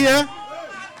here.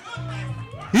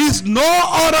 He's no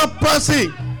other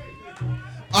person.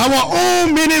 Our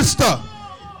own minister.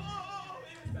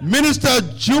 Minister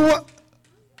Jewel.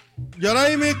 You're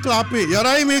not even clapping. You're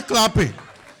not even clapping.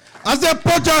 I said,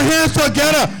 put your hands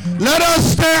together. Let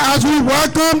us stand as we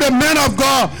welcome the man of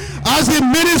God as he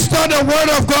ministers the word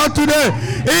of God today.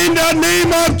 In the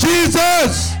name of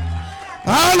Jesus.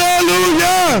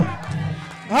 Hallelujah.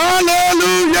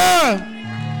 Hallelujah.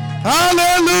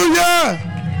 Hallelujah.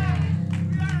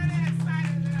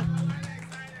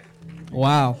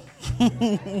 Wow.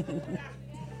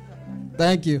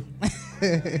 Thank you.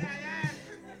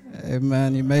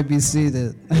 Amen. You may be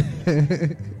seated.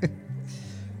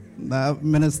 Now,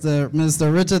 Minister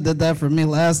Richard did that for me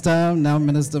last time. Now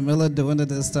Minister Miller doing it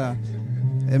this time.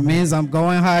 It means I'm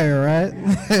going higher, right?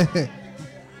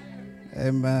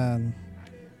 Amen.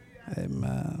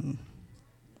 Amen.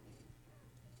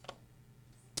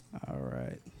 All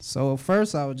right. So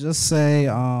first, I would just say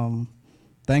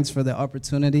thanks for the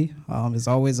opportunity. It's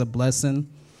always a blessing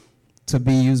to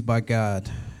be used by God.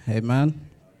 Amen.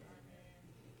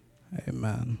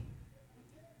 Amen.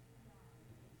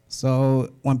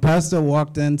 So when Pastor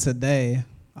walked in today,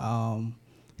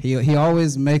 he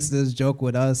always makes this joke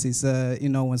with us. He said,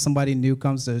 when somebody new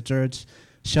comes to the church,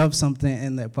 shove something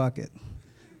in their pocket.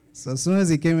 So as soon as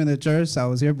he came into church, I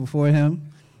was here before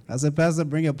him. I said, Pastor,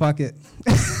 bring your pocket.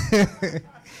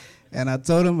 And I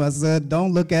told him, I said,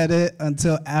 don't look at it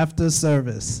until after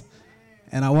service.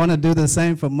 And I want to do the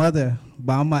same for Mother,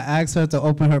 but I'm going to ask her to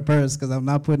open her purse because I'm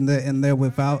not putting it in there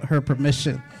without her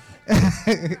permission.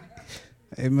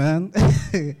 Amen.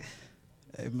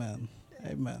 Amen.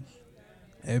 Amen.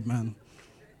 Amen.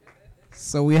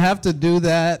 So we have to do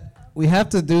that. We have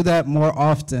to do that more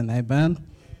often. Amen.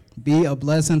 Be a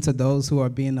blessing to those who are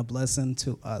being a blessing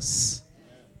to us.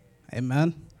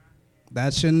 Amen.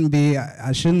 That shouldn't be,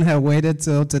 I shouldn't have waited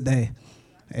till today.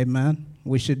 Amen.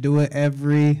 We should do it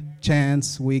every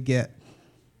chance we get.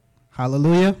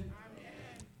 Hallelujah.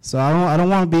 So I don't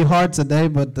want to be hard today,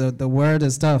 but the word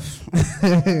is tough.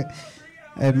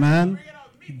 Amen.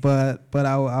 But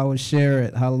I will share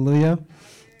it. Hallelujah.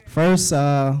 First,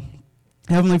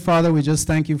 Heavenly Father, we just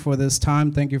thank you for this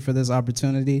time. Thank you for this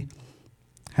opportunity.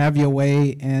 Have your way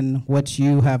in what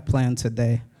you have planned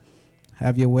today.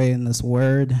 Have your way in this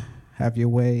word. Have your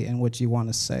way in what you want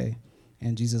to say.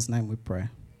 In Jesus' name we pray.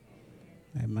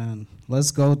 Amen.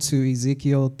 Let's go to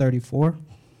Ezekiel 34.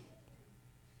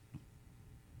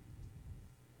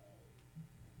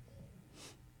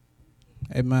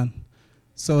 Amen.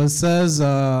 So it says,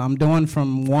 I'm doing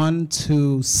from 1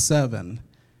 to 7.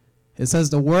 It says,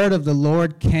 the word of the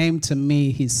Lord came to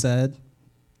me, he said,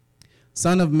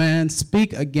 Son of man,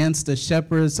 speak against the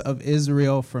shepherds of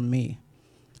Israel for me.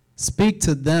 Speak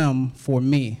to them for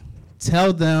me.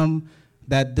 Tell them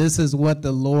that this is what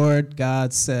the Lord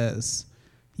God says.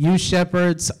 You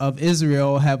shepherds of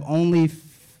Israel have only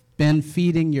been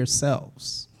feeding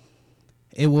yourselves.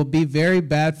 It will be very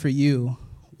bad for you.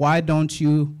 Why don't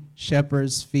you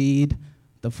shepherds feed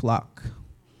the flock?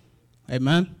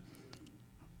 Amen.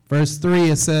 Verse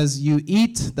 3, it says, you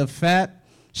eat the fat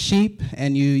sheep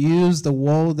and you use the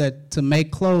wool to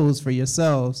make clothes for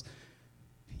yourselves.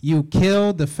 You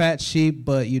kill the fat sheep,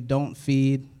 but you don't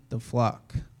feed the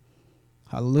flock.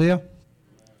 Hallelujah.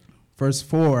 Verse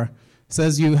 4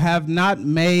 says, you have not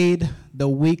made the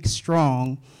weak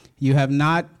strong. You have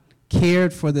not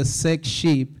cared for the sick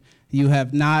sheep. You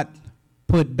have not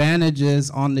put bandages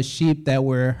on the sheep that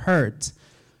were hurt.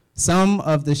 Some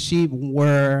of the sheep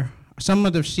wandered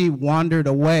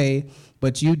away,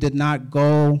 but you did not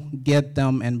go get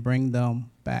them and bring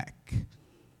them back.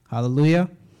 Hallelujah.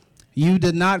 You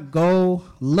did not go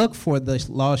look for the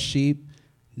lost sheep.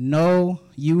 No,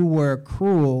 you were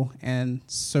cruel and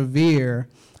severe.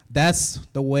 That's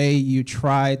the way you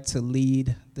tried to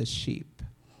lead the sheep.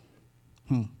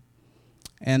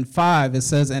 And 5, it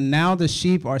says, and now the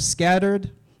sheep are scattered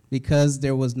because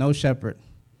there was no shepherd.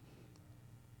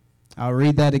 I'll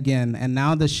read that again. And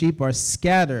now the sheep are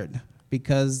scattered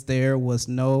because there was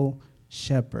no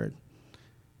shepherd.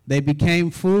 They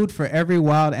became food for every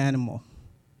wild animal.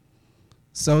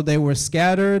 So they were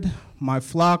scattered. My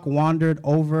flock wandered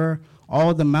over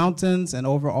all the mountains and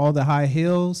over all the high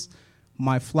hills.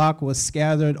 My flock was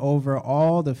scattered over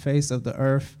all the face of the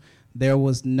earth. There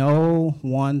was no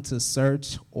one to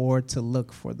search or to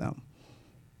look for them.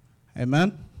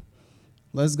 Amen.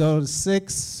 Let's go to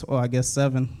 6, or I guess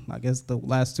 7. I guess the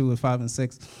last two are 5 and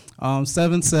 6.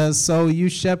 7 says, so you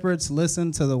shepherds,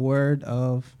 listen to the word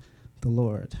of the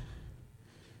Lord.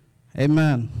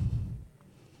 Amen.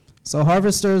 So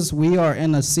harvesters, we are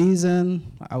in a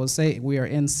season, I would say we are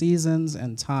in seasons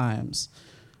and times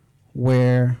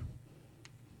where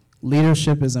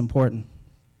leadership is important.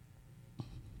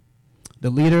 The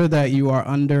leader that you are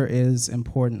under is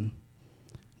important.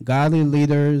 Godly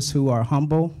leaders who are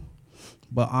humble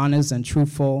but honest and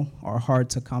truthful are hard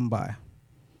to come by.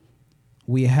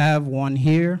 We have one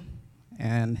here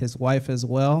and his wife as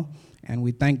well, and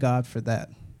we thank God for that.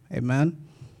 Amen.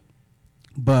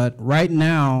 But right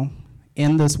now,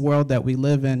 in this world that we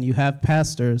live in, you have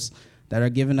pastors that are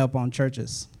giving up on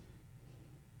churches.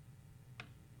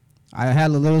 I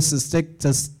had a little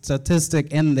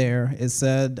statistic in there. It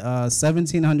said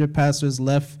 1,700 pastors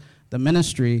left the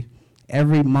ministry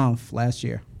every month last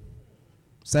year.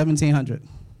 1,700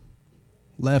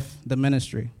 left the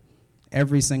ministry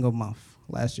every single month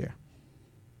last year.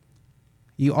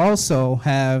 You also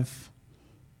have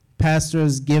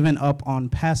pastors giving up on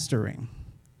pastoring.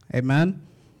 Amen?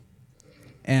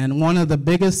 And one of the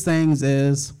biggest things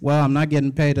is, well, I'm not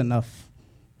getting paid enough.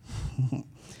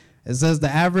 It says the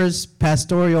average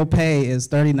pastoral pay is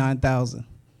 $39,000.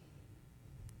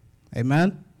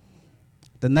 Amen?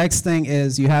 The next thing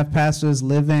is you have pastors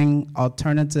living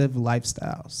alternative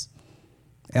lifestyles,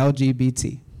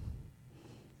 LGBT.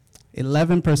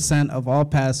 11% of all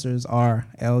pastors are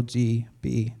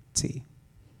LGBT.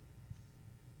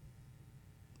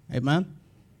 Amen?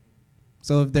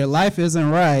 So if their life isn't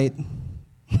right,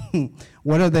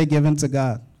 what are they giving to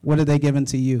God? What are they giving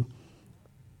to you?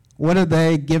 What are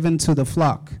they giving to the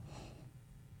flock?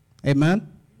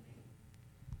 Amen?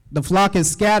 The flock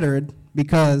is scattered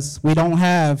because we don't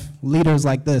have leaders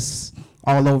like this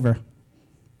all over.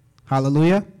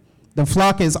 Hallelujah. The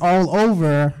flock is all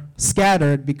over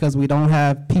scattered because we don't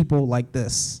have people like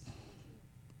this.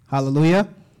 Hallelujah.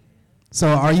 So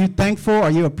are you thankful?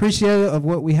 Are you appreciative of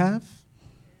what we have?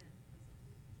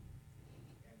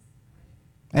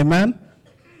 Amen.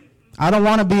 I don't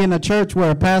want to be in a church where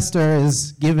a pastor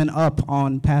is giving up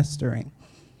on pastoring.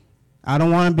 I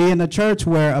don't want to be in a church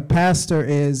where a pastor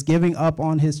is giving up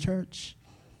on his church.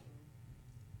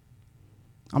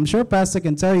 I'm sure pastor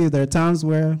can tell you there are times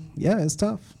where, yeah, it's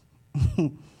tough.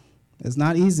 It's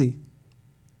not easy.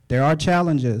 There are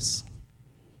challenges.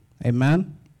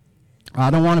 Amen. I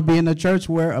don't want to be in a church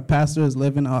where a pastor is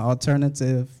living an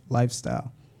alternative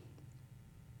lifestyle.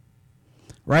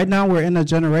 Right now, we're in a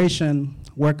generation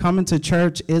where coming to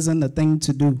church isn't the thing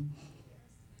to do.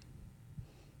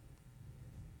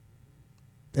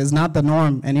 It's not the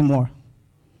norm anymore.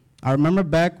 I remember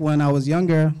back when I was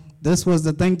younger, this was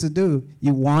the thing to do.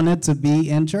 You wanted to be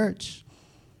in church.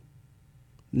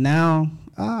 Now,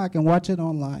 I can watch it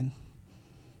online.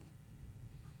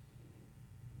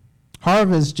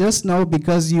 Harvest, just know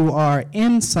because you are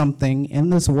in something in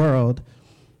this world,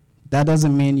 that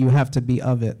doesn't mean you have to be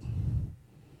of it.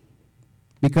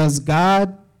 Because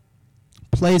God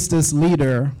placed this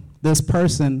leader, this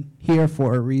person, here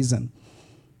for a reason.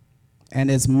 And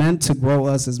it's meant to grow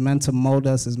us, it's meant to mold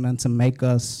us, it's meant to make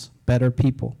us better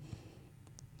people.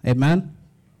 Amen?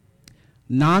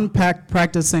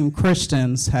 Non-practicing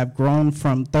Christians have grown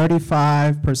from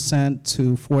 35%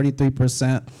 to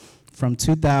 43% from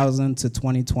 2000 to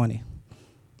 2020.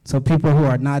 So people who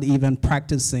are not even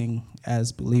practicing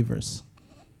as believers.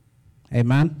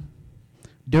 Amen?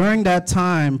 During that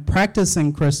time,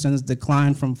 practicing Christians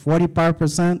declined from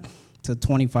 45% to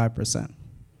 25%.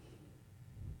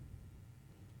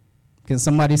 Can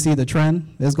somebody see the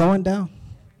trend? It's going down.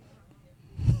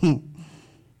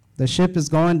 The ship is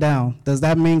going down. Does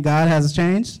that mean God has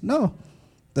changed? No.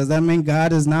 Does that mean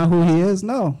God is not who he is?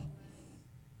 No.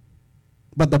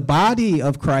 But the body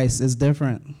of Christ is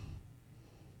different.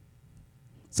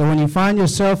 So when you find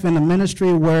yourself in a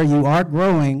ministry where you are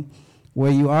growing,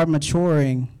 where you are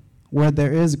maturing, where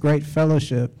there is great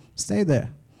fellowship, stay there.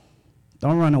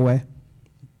 Don't run away.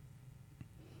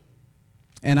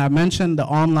 And I mentioned the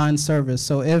online service.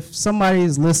 So if somebody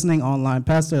is listening online,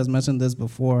 Pastor has mentioned this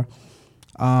before,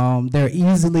 they're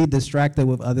easily distracted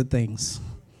with other things.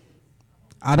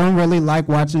 I don't really like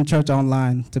watching church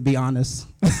online, to be honest.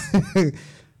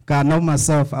 God knows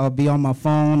myself. I'll be on my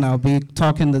phone. I'll be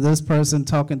talking to this person,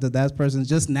 talking to that person,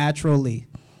 just naturally.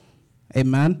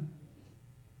 Amen?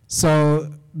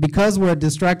 So because we're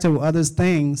distracted with other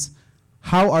things,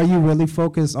 how are you really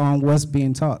focused on what's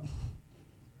being taught?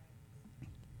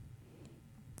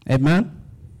 Amen?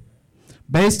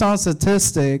 Based on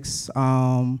statistics,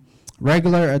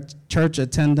 regular church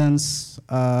attendance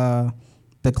is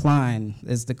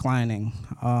declining.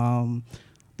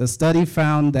 The study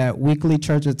found that weekly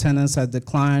church attendance had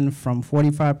declined from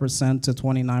 45% to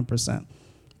 29%.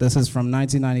 This is from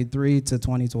 1993 to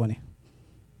 2020.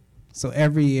 So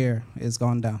every year it's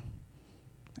gone down.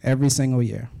 Every single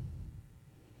year.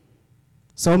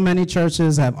 So many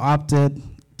churches have opted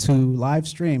to live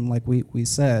stream, like we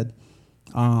said.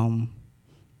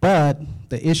 But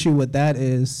the issue with that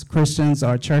is Christians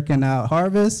are checking out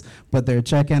Harvest, but they're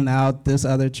checking out this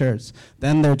other church.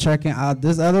 Then they're checking out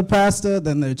this other pastor,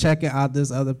 then they're checking out this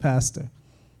other pastor.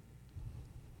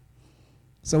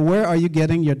 So where are you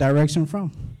getting your direction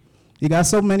from? You got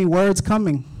so many words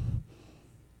coming.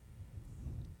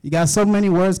 You got so many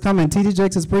words coming. T.D.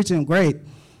 Jakes is preaching great.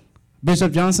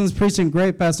 Bishop Johnson's preaching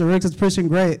great. Pastor Ricks is preaching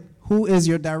great. Who is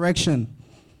your direction?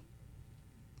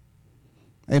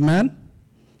 Amen?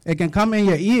 It can come in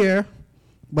your ear,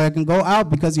 but it can go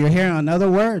out because you're hearing another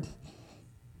word.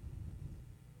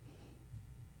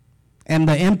 And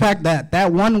the impact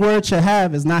that one word should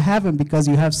have is not having because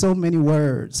you have so many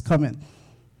words coming.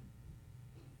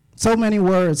 So many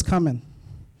words coming.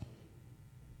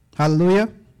 Hallelujah.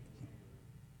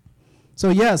 So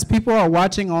yes, people are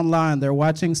watching online. They're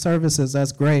watching services.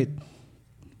 That's great.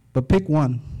 But pick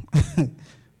one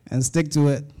and stick to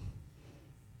it.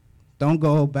 Don't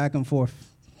go back and forth.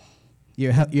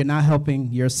 You're not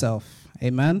helping yourself.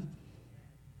 Amen?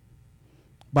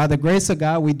 By the grace of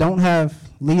God, we don't have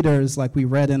leaders like we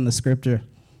read in the scripture.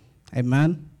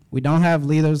 Amen? We don't have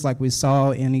leaders like we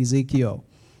saw in Ezekiel.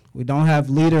 We don't have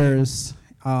leaders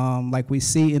like we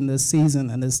see in this season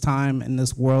and this time in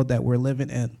this world that we're living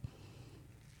in.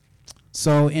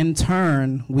 So in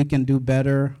turn, we can do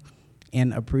better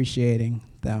in appreciating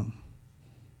them.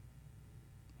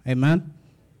 Amen?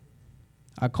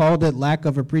 I called it lack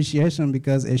of appreciation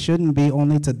because it shouldn't be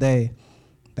only today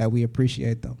that we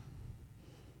appreciate them.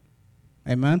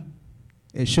 Amen?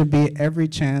 It should be every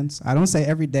chance. I don't say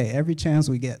every day, every chance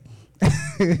we get.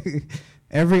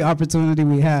 Every opportunity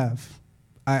we have,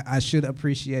 I should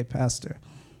appreciate pastor.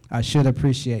 I should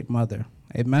appreciate mother.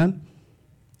 Amen?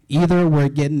 Either we're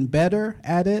getting better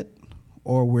at it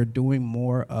or we're doing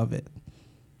more of it.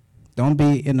 Don't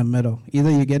be in the middle. Either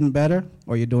you're getting better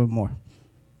or you're doing more.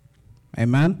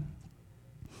 Amen?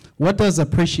 What does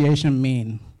appreciation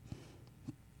mean?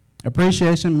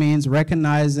 Appreciation means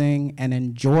recognizing an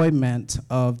enjoyment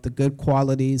of the good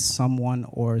qualities someone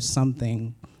or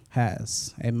something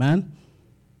has. Amen?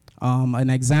 An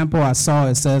example I saw,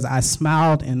 it says, I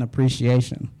smiled in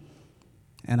appreciation.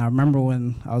 And I remember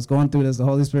when I was going through this, the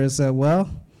Holy Spirit said, well,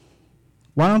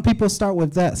 why don't people start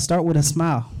with that? Start with a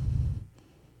smile.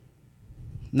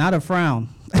 Not a frown.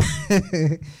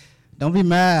 Don't be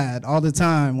mad all the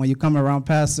time when you come around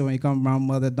pastor, when you come around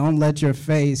mother. Don't let your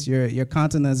face, your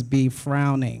countenance be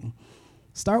frowning.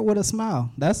 Start with a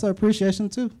smile. That's appreciation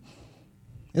too.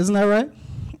 Isn't that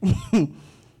right?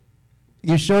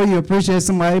 You show you appreciate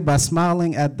somebody by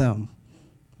smiling at them.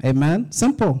 Amen?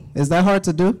 Simple. Is that hard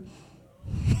to do?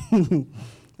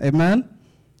 Amen?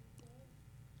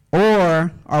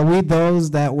 Or are we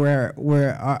those that where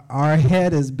our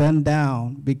head is bent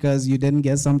down because you didn't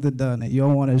get something done and you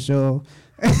don't want to show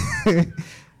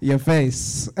your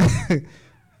face?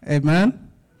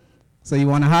 Amen? So you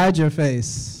want to hide your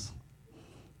face.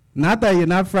 Not that you're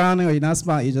not frowning or you're not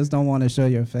smiling, you just don't want to show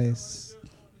your face.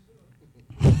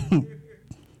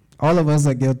 All of us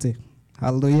are guilty.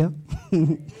 Hallelujah.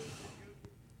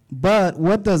 But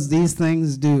what does these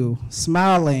things do?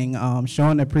 Smiling,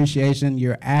 showing appreciation,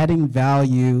 you're adding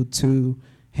value to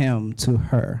him, to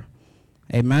her.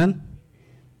 Amen?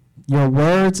 Your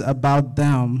words about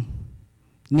them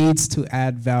needs to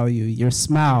add value. Your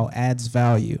smile adds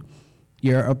value.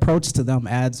 Your approach to them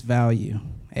adds value.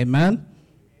 Amen?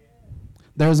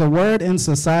 There's a word in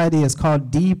society, it's called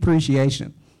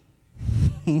depreciation.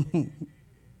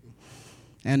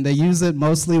 And they use it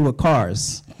mostly with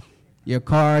cars. Your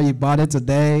car, you bought it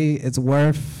today, it's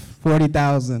worth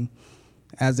 $40,000.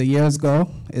 As the years go,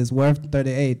 it's worth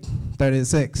 38,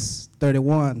 36,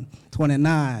 31,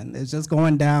 29. It's just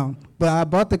going down. But I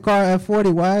bought the car at 40.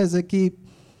 Why does it keep?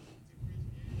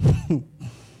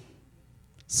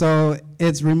 So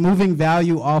it's removing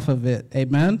value off of it.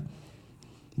 Amen?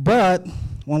 But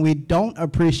when we don't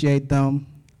appreciate them,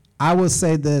 I will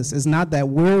say this, it's not that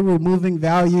we're removing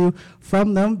value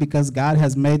from them because God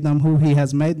has made them who he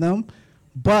has made them,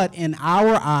 but in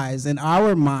our eyes, in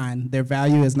our mind, their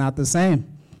value is not the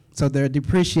same. So they're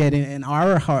depreciating in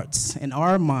our hearts, in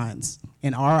our minds,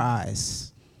 in our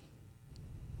eyes.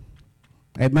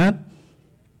 Amen?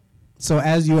 So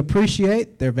as you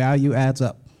appreciate, their value adds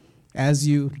up. As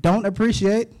you don't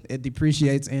appreciate, it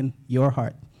depreciates in your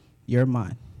heart, your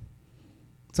mind.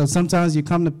 So sometimes you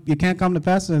can't come to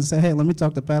pastor and say, hey, let me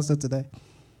talk to pastor today.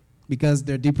 Because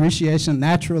their depreciation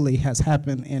naturally has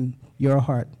happened in your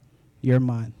heart, your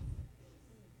mind.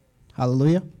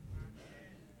 Hallelujah.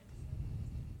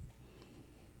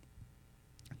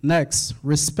 Next,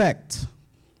 respect.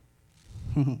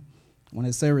 When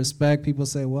they say respect, people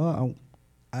say, well,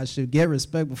 I should get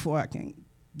respect before I can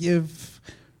give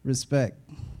respect.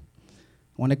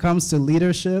 When it comes to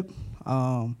leadership,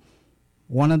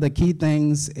 one of the key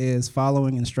things is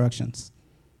following instructions.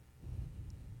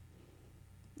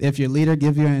 If your leader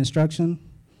gives you an instruction,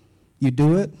 you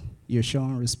do it, you're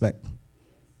showing respect.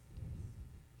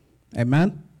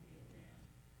 Amen?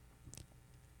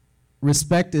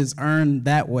 Respect is earned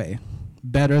that way,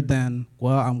 better than,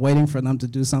 well, I'm waiting for them to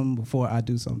do something before I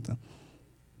do something.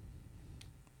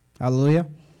 Hallelujah.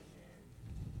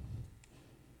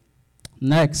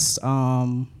 Next,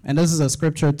 and this is a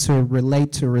scripture to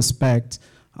relate to respect.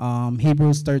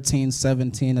 Hebrews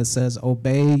 13:17, it says,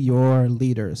 obey your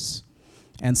leaders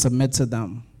and submit to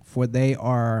them, for they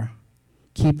are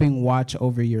keeping watch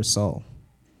over your soul.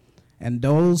 And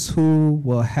those who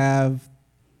will have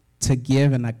to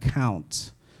give an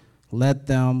account, let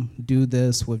them do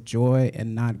this with joy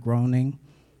and not groaning,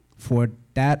 for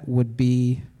that would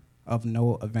be of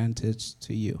no advantage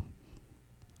to you.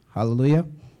 Hallelujah.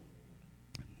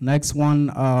 Next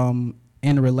one,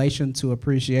 in relation to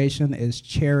appreciation, is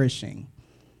cherishing.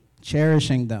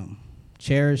 Cherishing them.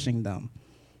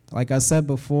 Like I said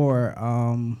before,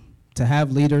 to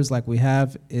have leaders like we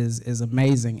have is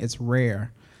amazing. It's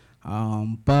rare.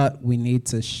 But we need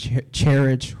to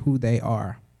cherish who they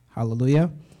are.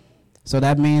 Hallelujah. So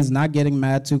that means not getting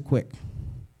mad too quick.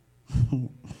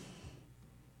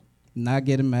 Not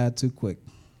getting mad too quick.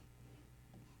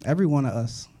 Every one of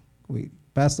us.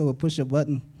 Pastor will push a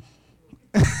button.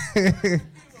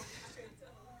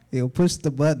 He'll push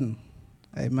the button.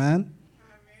 Amen.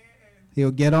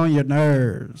 He'll get on your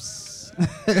nerves.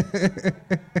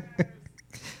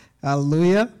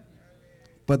 Hallelujah.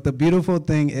 But the beautiful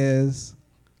thing is,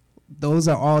 those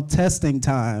are all testing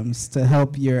times to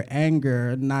help your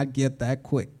anger not get that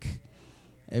quick.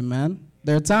 Amen.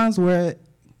 There are times where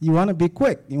you want to be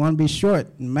quick. You want to be short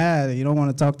and mad. And you don't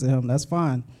want to talk to him. That's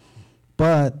fine.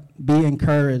 But be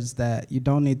encouraged that you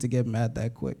don't need to get mad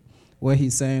that quick. What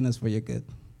he's saying is for your good.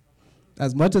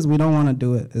 As much as we don't want to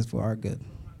do it, it's for our good.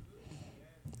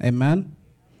 Amen?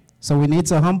 So we need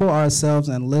to humble ourselves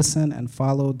and listen and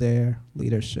follow their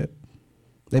leadership.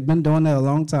 They've been doing it a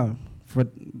long time.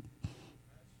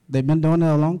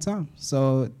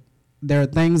 So there are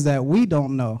things that we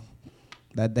don't know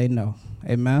that they know.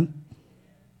 Amen?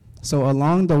 So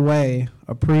along the way,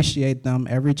 appreciate them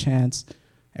every chance,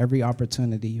 every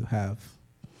opportunity you have.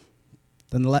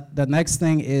 The next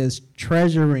thing is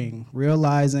treasuring,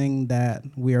 realizing that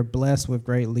we are blessed with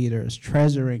great leaders,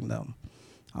 treasuring them.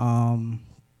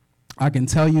 I can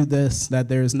tell you this, that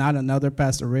there is not another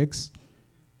Pastor Ricks.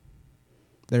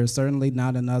 There is certainly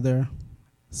not another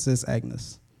Sis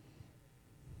Agnes.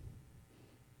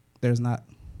 There's not.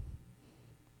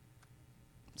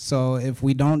 So if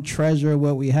we don't treasure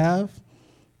what we have,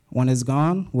 when it's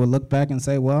gone, we'll look back and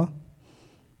say, well,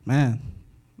 man,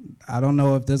 I don't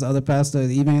know if this other pastor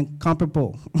is even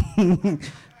comparable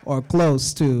or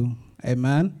close to.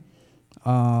 Amen?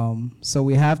 So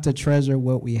we have to treasure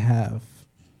what we have.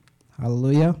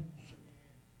 Hallelujah.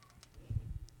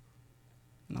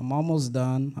 And I'm almost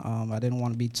done. I didn't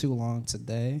want to be too long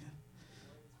today.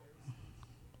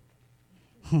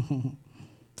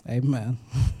 Amen.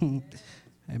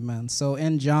 Amen. So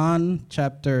in John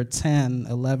chapter 10,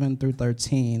 11 through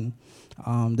 13,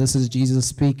 this is Jesus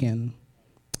speaking.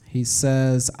 He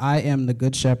says, I am the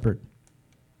good shepherd.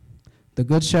 The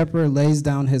good shepherd lays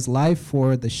down his life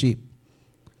for the sheep.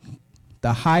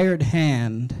 The hired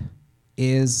hand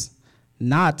is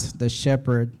not the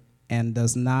shepherd and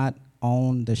does not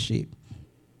own the sheep.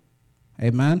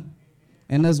 Amen?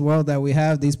 In this world that we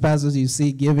have, these pastors you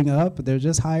see giving up, they're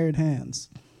just hired hands.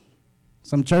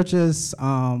 Some churches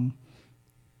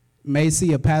may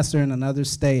see a pastor in another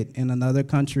state, in another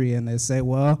country, and they say,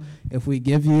 well, if we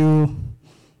give you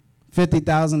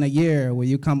 $50,000 a year, will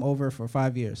you come over for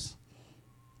 5 years?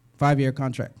 5-year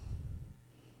contract.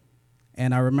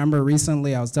 And I remember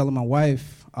recently I was telling my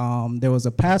wife, there was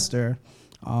a pastor,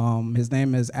 his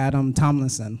name is Adam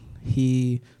Tomlinson.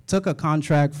 He took a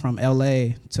contract from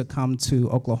LA to come to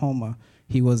Oklahoma.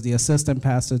 He was the assistant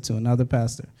pastor to another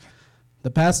pastor.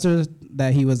 The pastor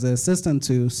that he was the assistant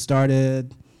to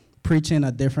started preaching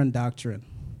a different doctrine.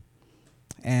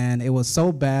 And it was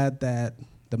so bad that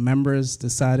the members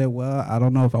decided, well, I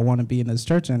don't know if I want to be in this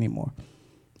church anymore.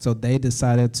 So they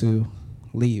decided to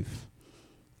leave.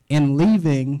 In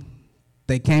leaving,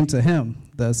 they came to him,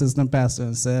 the assistant pastor,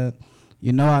 and said,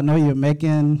 I know you're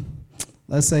making,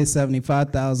 let's say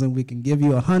 $75,000. We can give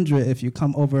you $100 if you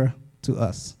come over to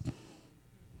us.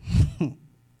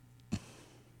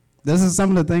 This is some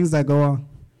of the things that go on.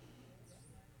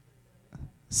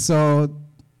 So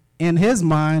in his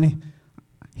mind,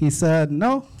 he said,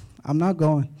 no, I'm not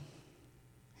going.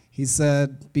 He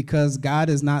said, because God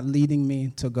is not leading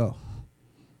me to go.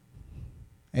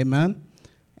 Amen?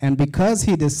 And because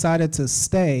he decided to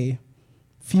stay,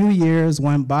 few years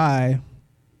went by,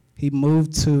 he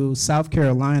moved to South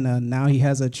Carolina. Now he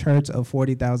has a church of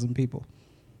 40,000 people.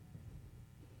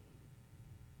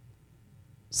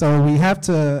 So we have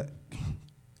to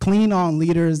clean on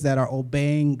leaders that are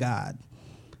obeying God,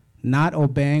 not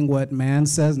obeying what man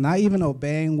says, not even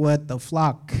obeying what the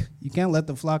flock. You can't let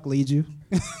the flock lead you.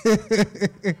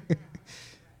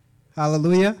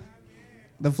 Hallelujah.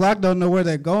 The flock don't know where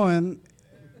they're going.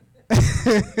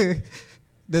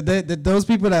 Did those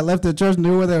people that left the church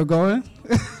knew where they were going?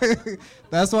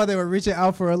 That's why they were reaching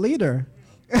out for a leader.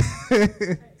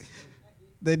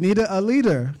 They needed a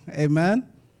leader. Amen.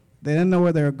 They didn't know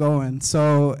where they were going.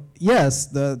 So yes,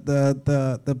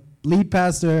 the lead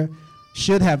pastor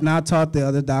should have not taught the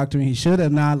other doctrine. He should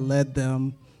have not led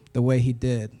them the way he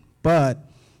did. But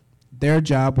their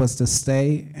job was to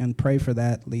stay and pray for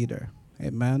that leader.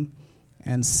 Amen.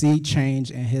 And see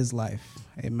change in his life.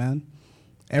 Amen.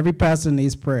 Every pastor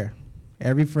needs prayer.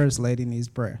 Every first lady needs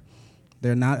prayer.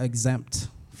 They're not exempt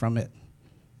from it.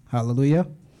 Hallelujah.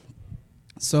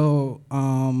 So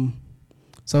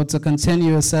to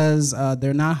continue, it says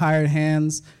they're not hired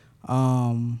hands,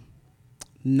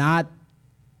 not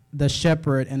the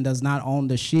shepherd, and does not own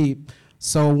the sheep.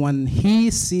 So when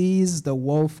he sees the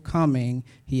wolf coming,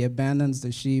 he abandons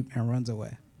the sheep and runs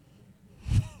away.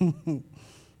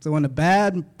 So when the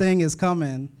bad thing is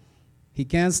coming, he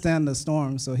can't stand the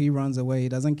storm, so he runs away. He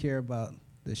doesn't care about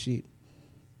the sheep.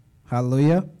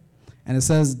 Hallelujah. And it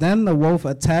says, then the wolf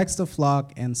attacks the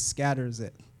flock and scatters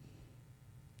it.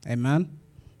 Amen.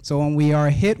 So when we are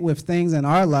hit with things in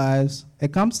our lives,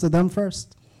 it comes to them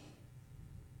first.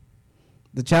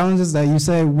 The challenges that you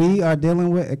say we are dealing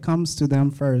with, it comes to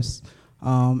them first.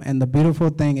 And the beautiful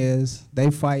thing is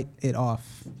they fight it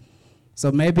off.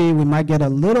 So maybe we might get a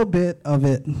little bit of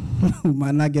it. We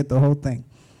might not get the whole thing.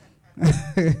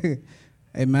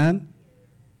 Amen.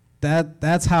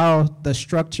 That's how the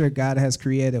structure God has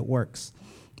created works.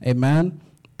 Amen.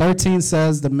 13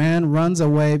 says, the man runs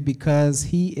away because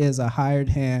he is a hired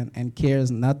hand and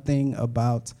cares nothing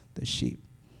about the sheep.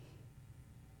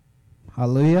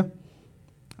 Hallelujah.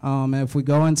 And if we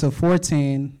go into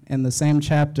 14 in the same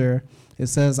chapter, it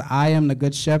says, I am the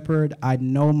good shepherd. I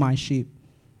know my sheep,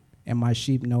 and my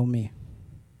sheep know me.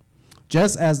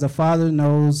 Just as the Father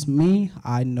knows me,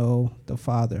 I know the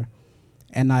Father.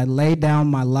 And I lay down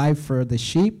my life for the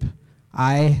sheep.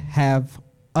 I have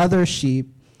other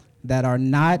sheep that are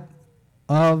not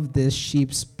of this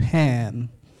sheep's pen.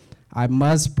 I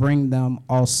must bring them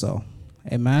also.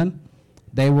 Amen.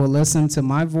 They will listen to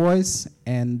my voice,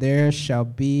 and there shall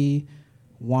be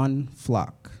one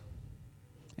flock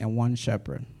and one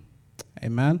shepherd.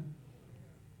 Amen.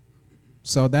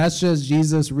 So that's just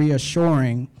Jesus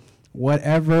reassuring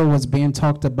whatever was being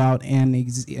talked about in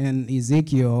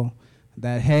Ezekiel,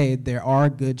 that, hey, there are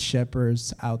good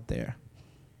shepherds out there.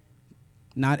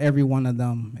 Not every one of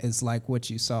them is like what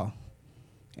you saw.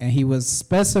 And he was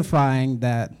specifying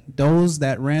that those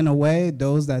that ran away,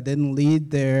 those that didn't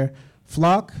lead their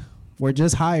flock, were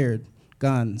just hired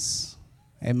guns.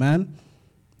 Amen?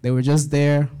 They were just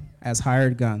there as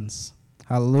hired guns.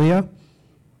 Hallelujah?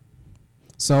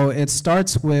 So it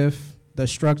starts with the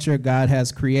structure God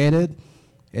has created.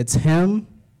 It's him.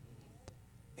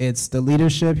 It's the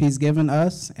leadership he's given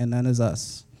us, and then it's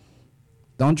us.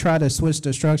 Don't try to switch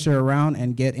the structure around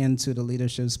and get into the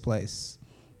leadership's place.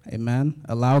 Amen.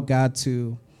 Allow God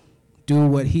to do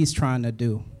what he's trying to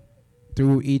do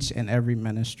through each and every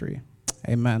ministry.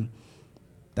 Amen.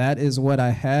 That is what I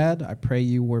had. I pray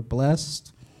you were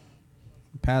blessed.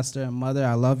 Pastor and Mother,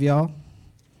 I love y'all,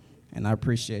 and I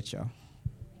appreciate y'all.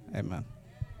 Amen.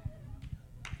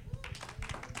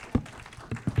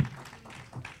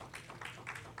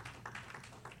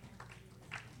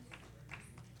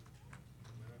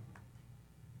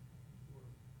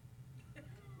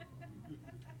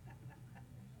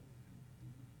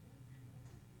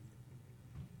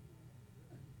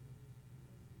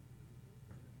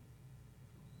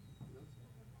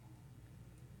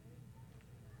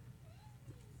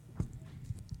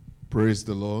 Praise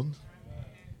the Lord.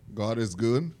 God is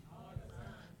good.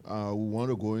 We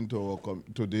want to go into our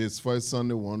today's first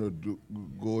Sunday. We want to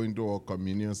go into our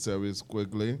communion service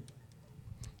quickly.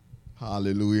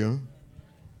 Hallelujah.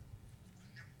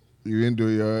 Even though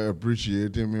you're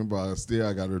appreciating me, but still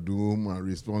I got to do my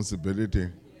responsibility.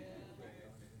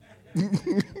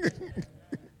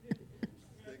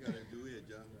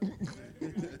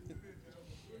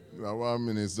 Our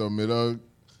minister,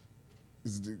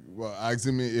 Well,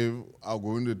 asking me if I'm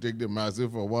going to take the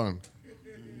massive for one.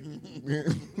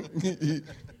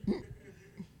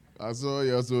 I saw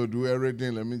you also do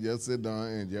everything. Let me just sit down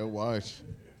and just watch.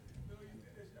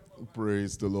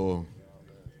 Praise the Lord.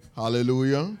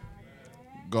 Hallelujah.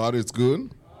 God is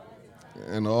good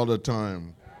and all the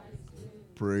time.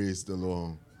 Praise the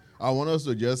Lord. I want us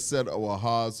to just set our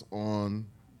hearts on